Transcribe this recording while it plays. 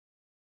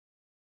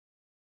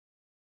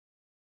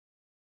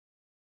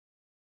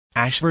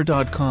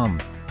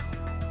Ashver.com.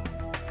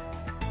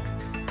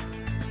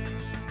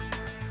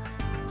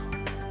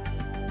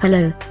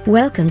 Hello,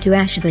 welcome to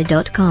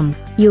Ashver.com.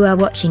 You are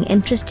watching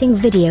interesting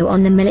video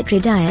on the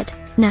military diet,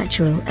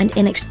 natural and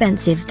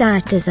inexpensive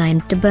diet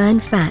designed to burn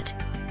fat.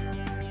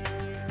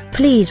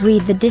 Please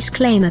read the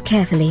disclaimer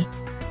carefully.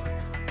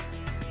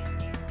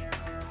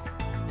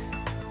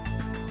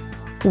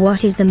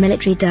 What is the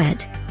military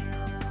diet?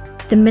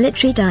 The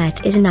military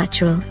diet is a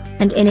natural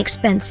and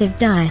inexpensive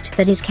diet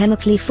that is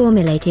chemically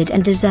formulated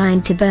and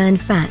designed to burn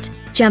fat,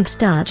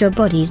 jumpstart your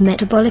body's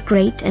metabolic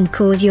rate and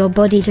cause your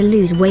body to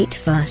lose weight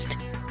fast.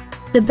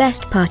 The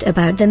best part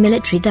about the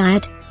military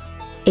diet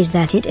is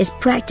that it is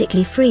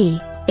practically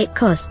free. It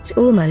costs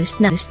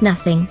almost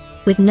nothing,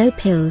 with no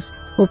pills,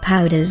 or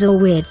powders or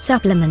weird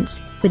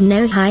supplements, with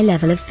no high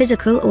level of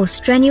physical or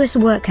strenuous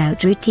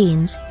workout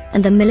routines,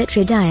 and the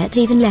military diet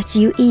even lets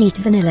you eat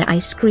vanilla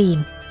ice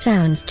cream.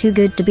 Sounds too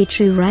good to be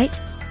true, right?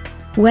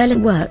 Well, it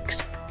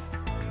works.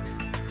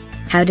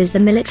 How does the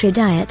military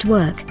diet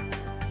work?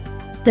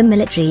 The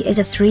military is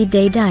a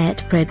 3-day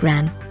diet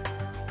program.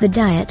 The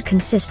diet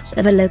consists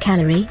of a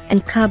low-calorie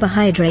and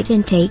carbohydrate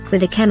intake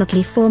with a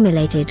chemically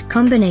formulated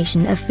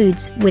combination of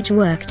foods which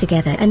work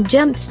together and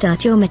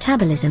jumpstart your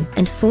metabolism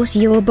and force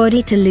your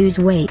body to lose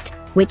weight,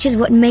 which is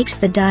what makes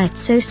the diet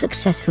so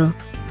successful.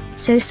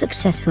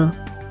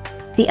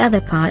 The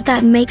other part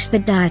that makes the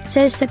diet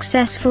so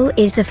successful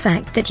is the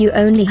fact that you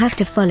only have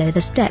to follow the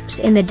steps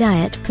in the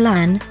diet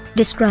plan,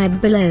 described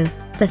below,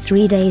 for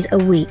 3 days a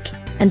week,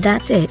 and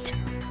that's it.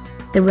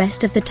 The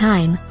rest of the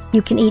time,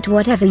 you can eat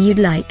whatever you'd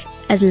like,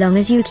 as long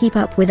as you keep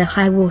up with a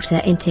high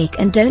water intake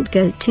and don't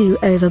go too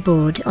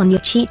overboard on your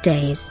cheat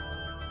days.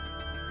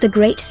 The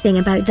great thing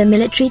about the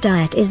military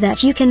diet is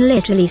that you can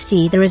literally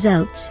see the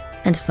results,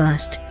 and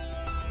fast.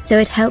 So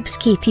it helps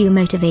keep you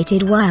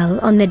motivated while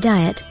on the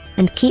diet,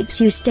 and keeps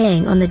you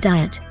staying on the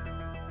diet.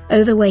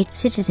 Overweight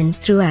citizens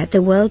throughout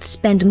the world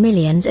spend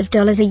millions of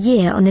dollars a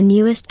year on the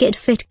newest get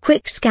fit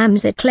quick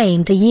scams that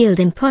claim to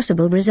yield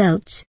impossible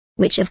results,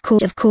 which of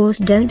course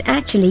don't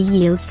actually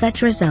yield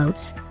such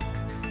results.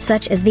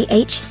 Such as the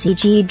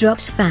HCG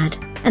drops fad,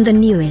 and the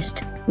newest,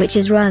 which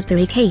is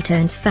raspberry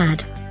ketones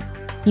fad.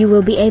 You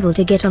will be able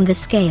to get on the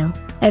scale,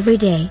 every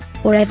day,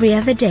 or every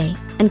other day,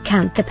 and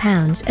count the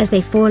pounds as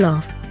they fall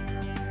off.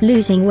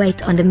 Losing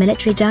weight on the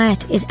military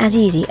diet is as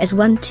easy as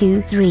 1,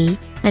 2, 3,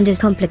 and as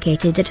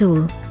complicated at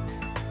all.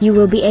 You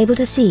will be able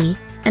to see,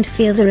 and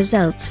feel the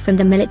results from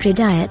the military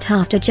diet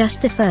after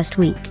just the first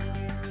week.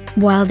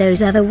 While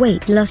those other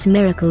weight loss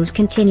miracles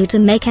continue to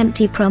make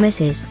empty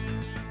promises.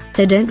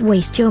 So don't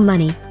waste your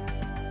money.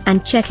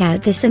 And check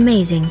out this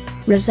amazing,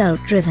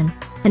 result-driven,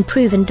 and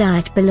proven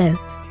diet below.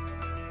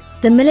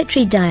 The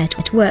military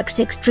diet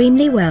works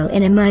extremely well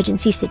in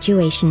emergency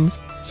situations.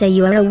 Say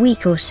you are a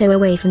week or so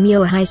away from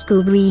your high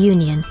school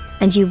reunion,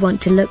 and you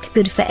want to look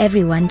good for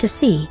everyone to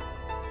see.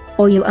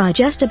 Or you are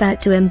just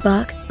about to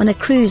embark on a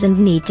cruise and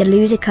need to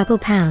lose a couple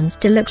pounds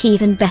to look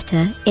even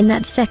better in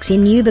that sexy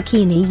new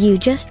bikini you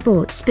just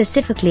bought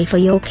specifically for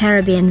your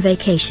Caribbean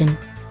vacation.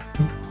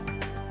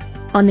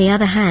 On the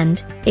other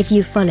hand, if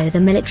you follow the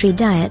military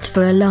diet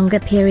for a longer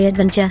period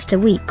than just a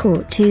week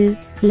or two,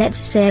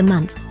 let's say a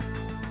month,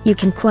 you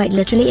can quite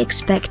literally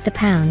expect the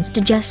pounds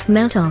to just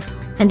melt off,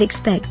 and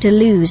expect to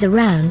lose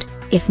around,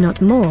 if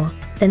not more,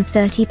 than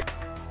 30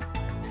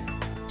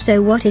 pounds.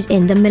 So what is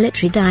in the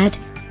military diet?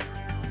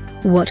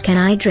 What can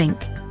I drink?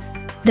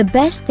 The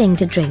best thing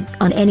to drink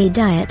on any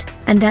diet,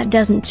 and that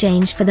doesn't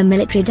change for the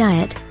military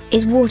diet,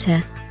 is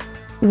water.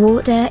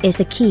 Water is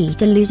the key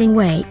to losing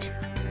weight.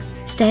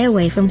 Stay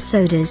away from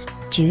sodas,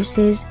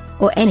 juices,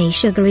 or any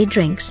sugary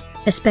drinks,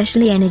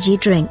 especially energy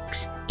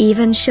drinks.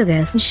 Even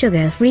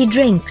sugar-free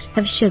drinks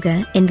have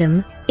sugar in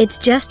them. It's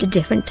just a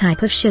different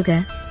type of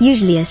sugar,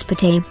 usually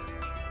aspartame.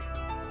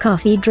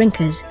 Coffee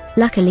drinkers,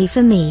 luckily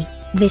for me,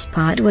 this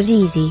part was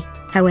easy.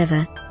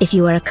 However, if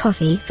you are a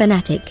coffee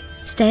fanatic,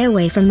 stay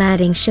away from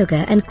adding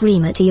sugar and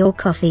creamer to your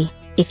coffee.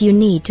 If you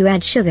need to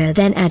add sugar,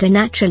 then add a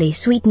naturally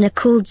sweetener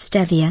called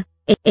stevia.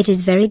 It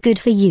is very good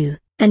for you,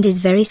 and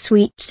is very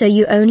sweet, so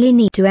you only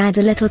need to add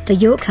a little to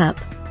your cup.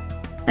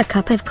 A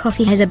cup of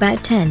coffee has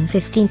about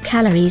 10-15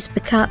 calories per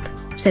cup,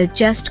 so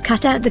just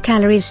cut out the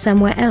calories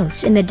somewhere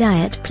else in the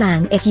diet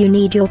plan if you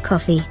need your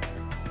coffee.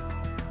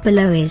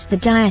 Below is the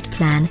diet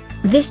plan.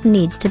 This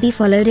needs to be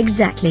followed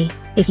exactly,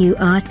 if you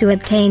are to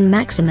obtain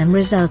maximum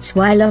results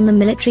while on the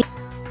military.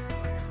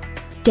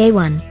 Day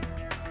 1.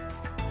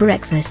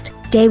 Breakfast.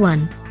 Day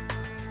 1.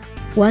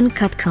 1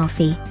 cup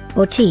coffee,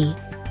 or tea.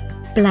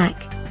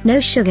 Black, no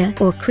sugar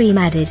or cream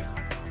added.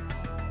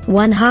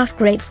 1/2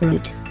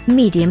 grapefruit,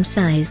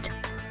 medium-sized.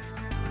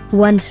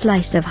 1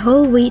 slice of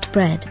whole wheat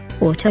bread,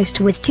 or toast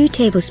with 2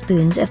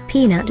 tablespoons of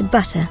peanut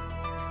butter.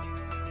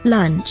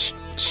 Lunch.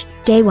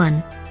 Day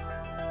 1.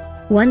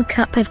 1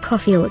 cup of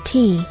coffee or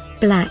tea,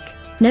 black,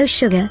 no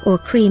sugar or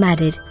cream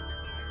added.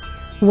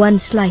 1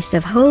 slice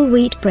of whole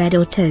wheat bread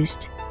or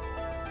toast.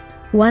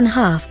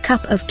 1/2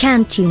 cup of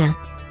canned tuna.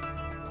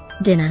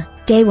 Dinner.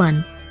 Day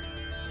 1.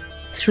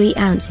 3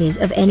 ounces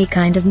of any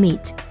kind of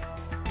meat.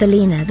 The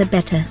leaner the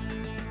better.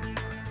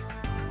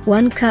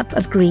 1 cup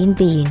of green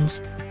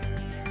beans,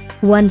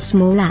 1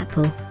 small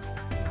apple,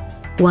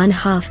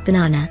 1/2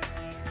 banana,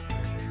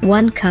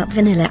 1 cup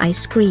vanilla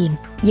ice cream.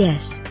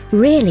 Yes,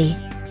 really.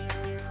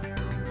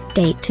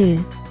 Day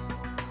 2.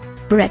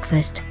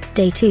 Breakfast,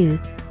 Day 2.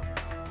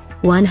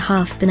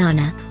 1/2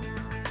 banana,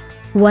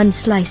 1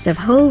 slice of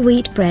whole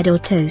wheat bread or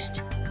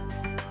toast,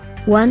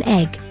 1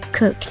 egg,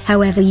 cooked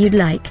however you'd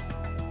like.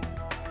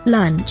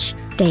 Lunch,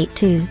 Day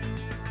 2.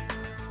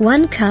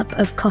 1 cup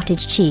of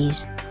cottage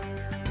cheese,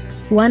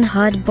 1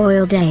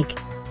 hard-boiled egg,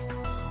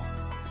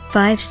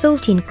 5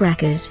 saltine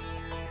crackers.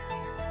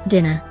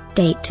 Dinner,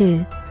 Day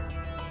 2.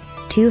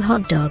 2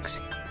 hot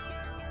dogs,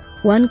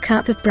 1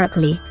 cup of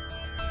broccoli,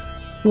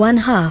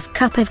 1/2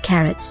 cup of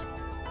carrots,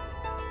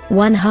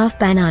 1/2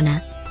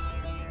 banana,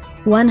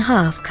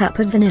 1/2 cup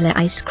of vanilla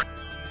ice cream.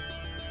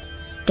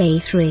 Day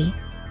 3.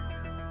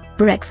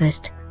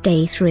 Breakfast,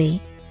 Day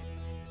 3.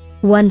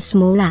 1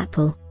 small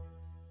apple,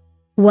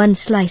 1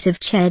 slice of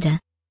cheddar,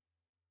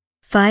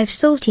 5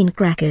 saltine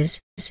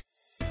crackers.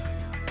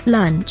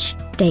 Lunch,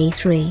 Day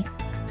 3.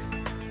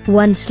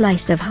 1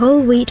 slice of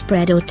whole wheat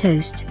bread or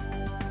toast,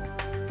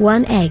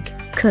 1 egg,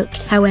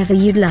 cooked however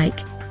you'd like.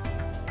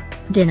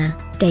 Dinner,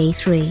 Day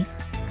 3.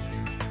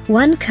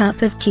 1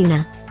 cup of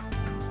tuna,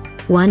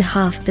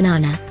 1/2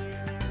 banana,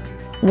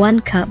 1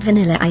 cup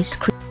vanilla ice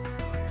cream.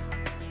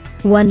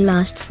 One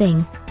last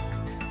thing.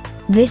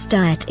 This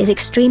diet is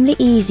extremely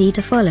easy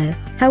to follow,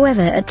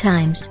 however at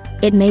times,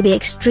 it may be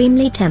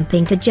extremely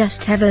tempting to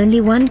just have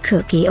only 1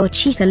 cookie or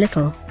cheat a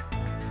little.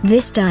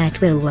 This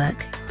diet will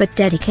work, but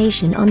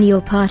dedication on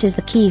your part is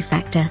the key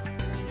factor.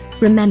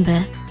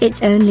 Remember,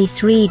 it's only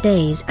 3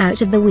 days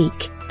out of the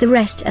week, the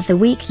rest of the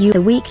week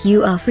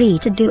you are free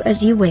to do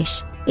as you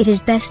wish. It is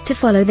best to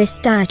follow this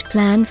diet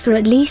plan for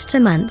at least a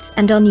month,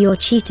 and on your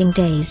cheating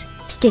days,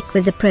 stick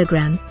with the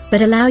program,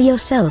 but allow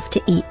yourself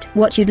to eat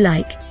what you'd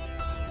like.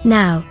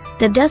 Now,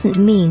 that doesn't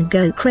mean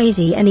go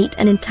crazy and eat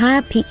an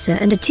entire pizza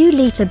and a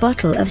 2-liter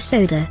bottle of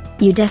soda.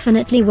 You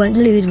definitely won't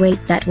lose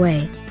weight that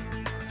way.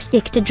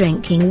 Stick to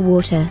drinking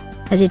water,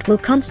 as it will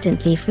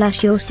constantly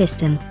flush your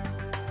system.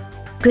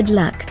 Good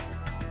luck.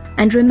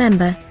 And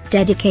remember,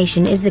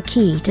 dedication is the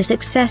key to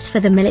success for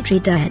the military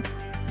diet.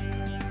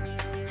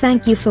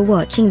 Thank you for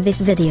watching this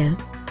video.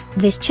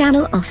 This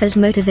channel offers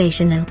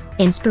motivational,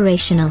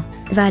 inspirational,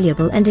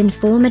 valuable and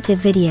informative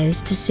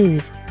videos to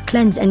soothe,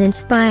 cleanse and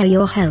inspire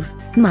your health,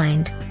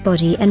 mind,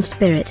 body and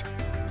spirit.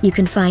 You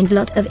can find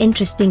lot of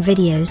interesting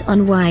videos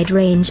on wide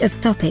range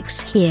of topics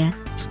here.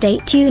 Stay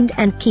tuned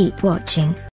and keep watching.